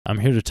I'm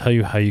here to tell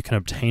you how you can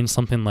obtain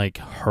something like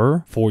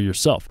her for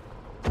yourself.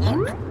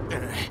 No,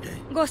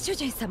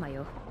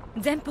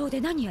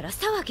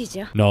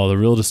 the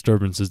real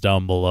disturbance is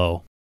down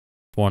below.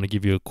 I want to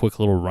give you a quick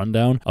little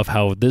rundown of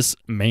how this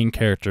main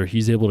character,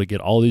 he's able to get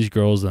all these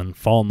girls and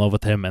fall in love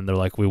with him, and they're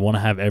like, we want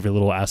to have every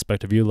little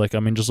aspect of you. Like, I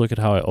mean, just look at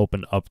how I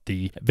opened up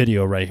the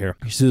video right here.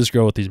 You see this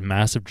girl with these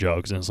massive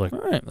jugs, and it's like, all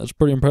right, that's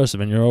pretty impressive.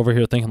 And you're over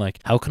here thinking like,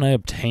 how can I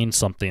obtain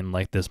something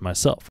like this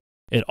myself?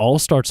 It all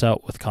starts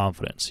out with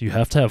confidence. You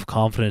have to have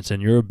confidence in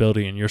your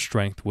ability and your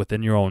strength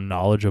within your own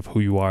knowledge of who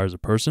you are as a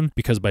person,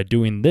 because by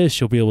doing this,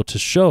 you'll be able to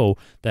show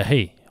that,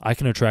 hey, I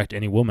can attract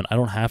any woman. I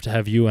don't have to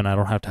have you, and I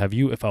don't have to have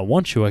you. If I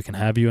want you, I can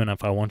have you, and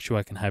if I want you,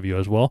 I can have you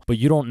as well. But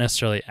you don't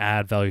necessarily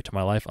add value to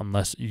my life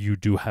unless you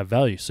do have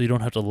value. So you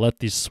don't have to let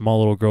these small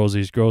little girls,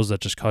 these girls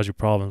that just cause you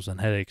problems and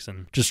headaches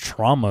and just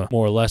trauma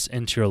more or less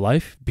into your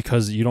life,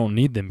 because you don't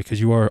need them, because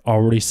you are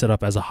already set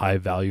up as a high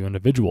value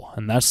individual.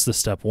 And that's the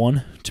step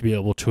one to be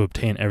able to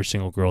obtain every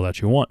single girl that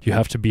you want. You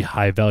have to be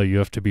high value. You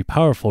have to be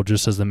powerful,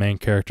 just as the main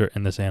character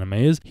in this anime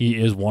is. He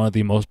is one of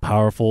the most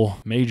powerful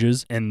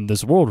mages in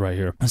this world right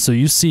here. So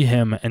you see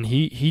him, and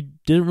he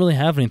didn't really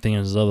have anything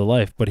in his other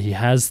life, but he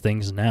has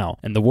things now.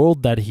 And the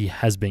world that he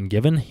has been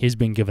given, he's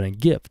been given a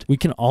gift. We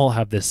can all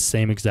have this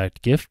same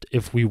exact gift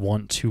if we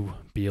want to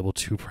be able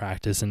to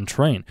practice and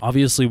train.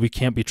 Obviously, we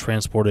can't be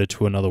transported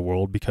to another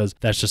world, because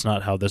that's just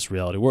not how this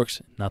reality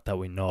works. Not that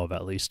we know of,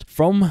 at least.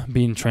 From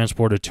being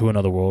transported to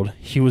another world,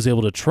 he was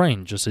able to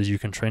train just as you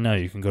can train now.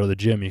 You can go to the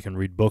gym, you can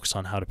read books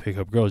on how to pick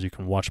up girls, you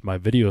can watch my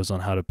videos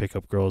on how to pick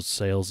up girls,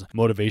 sales,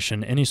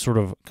 motivation, any sort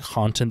of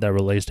content that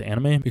relates to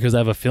anime, because I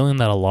have a feeling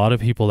that a lot of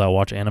people that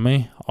watch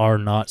anime are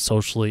not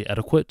socially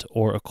adequate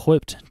or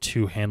equipped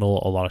to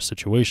handle a lot of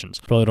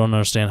situations. Probably don't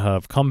understand how to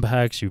have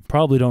comebacks, you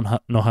probably don't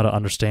know how to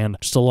understand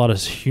just a lot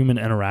of human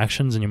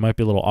interactions, and you might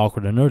be a little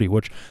awkward and nerdy,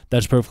 which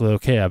that's perfectly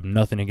okay. I have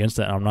nothing against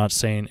that. I'm not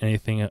saying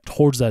anything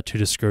towards that to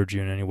discourage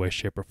you in any way,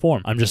 shape, or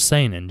form. I'm just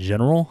saying in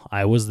general,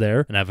 I was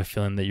there, and I have a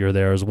feeling that you're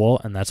there as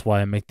well, and that's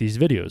why I make these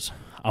videos.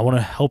 I want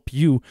to help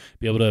you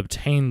be able to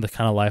obtain the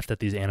kind of life that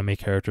these anime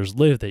characters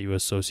live, that you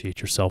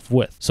associate yourself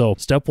with. So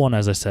step one,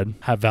 as I said,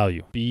 have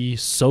value. Be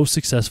so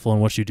successful in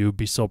what you do,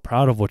 be so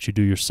proud of what you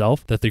do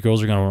yourself, that the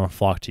girls are going to want to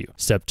flock to you.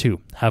 Step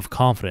two, have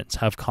confidence.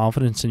 Have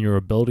confidence in your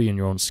ability and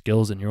your own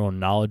skills and your own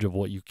knowledge of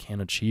what you can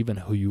achieve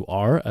and who you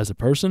are as a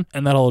person,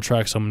 and that'll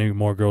attract so many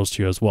more girls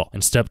to you as well.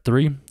 And step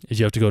three is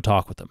you have to go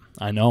talk with them.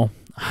 I know.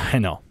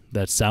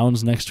 That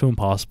sounds next to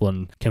impossible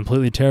and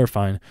completely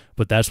terrifying,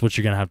 but that's what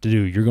you're going to have to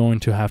do. You're going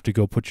to have to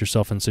go put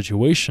yourself in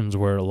situations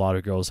where a lot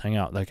of girls hang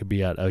out. That could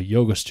be at a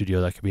yoga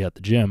studio, that could be at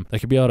the gym, that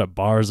could be out at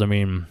bars. I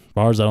mean,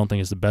 bars I don't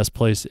think is the best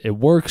place. It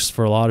works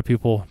for a lot of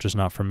people, just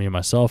not for me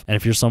myself. And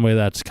if you're somebody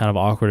that's kind of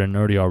awkward and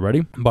nerdy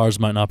already, bars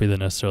might not be the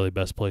necessarily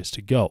best place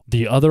to go.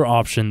 The other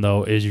option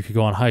though is you could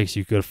go on hikes,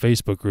 you could go to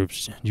Facebook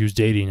groups, use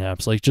dating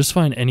apps, like just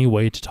find any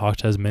way to talk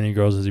to as many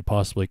girls as you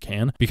possibly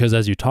can, because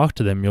as you talk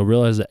to them, you'll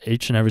realize that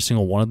each and every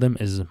single one of them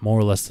is more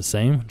or less the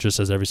same, just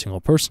as every single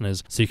person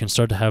is. So you can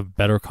start to have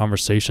better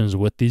conversations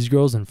with these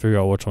girls and figure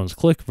out which ones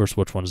click versus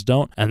which ones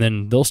don't. And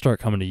then they'll start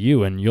coming to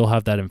you, and you'll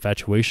have that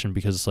infatuation,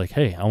 because it's like,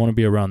 hey, I want to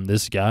be around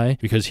this guy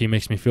because he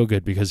makes me feel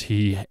good, because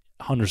he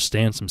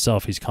understands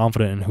himself, he's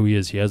confident in who he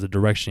is, he has a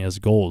direction, he has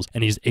goals,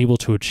 and he's able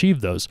to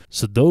achieve those.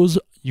 So those,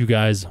 you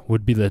guys,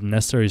 would be the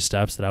necessary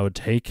steps that I would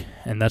take,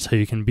 and that's how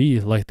you can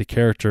be like the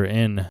character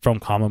in From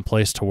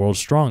Commonplace to World's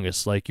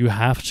Strongest. Like, you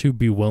have to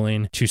be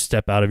willing to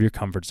step out of your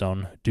comfort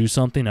zone, do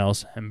something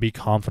else, and be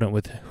confident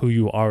with who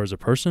you are as a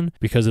person,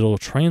 because it'll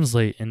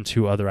translate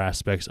into other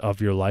aspects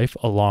of your life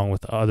along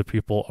with other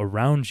people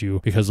around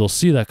you, because they'll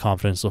see that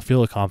confidence, they'll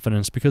feel the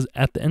confidence, because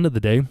at the end of the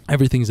day,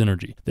 everything's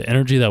energy. The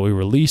energy that we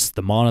release,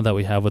 the mana that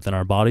we have within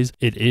our bodies,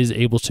 it is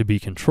able to be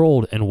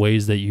controlled in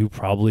ways that you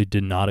probably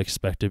did not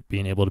expect it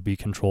being able to be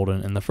controlled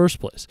in the first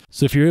place.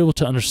 So if you're able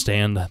to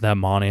understand that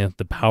mana,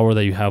 the power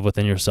that you have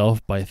within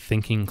yourself by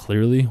thinking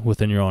clearly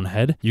within your own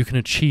head, you can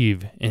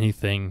achieve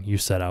anything you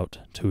set out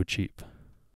to achieve.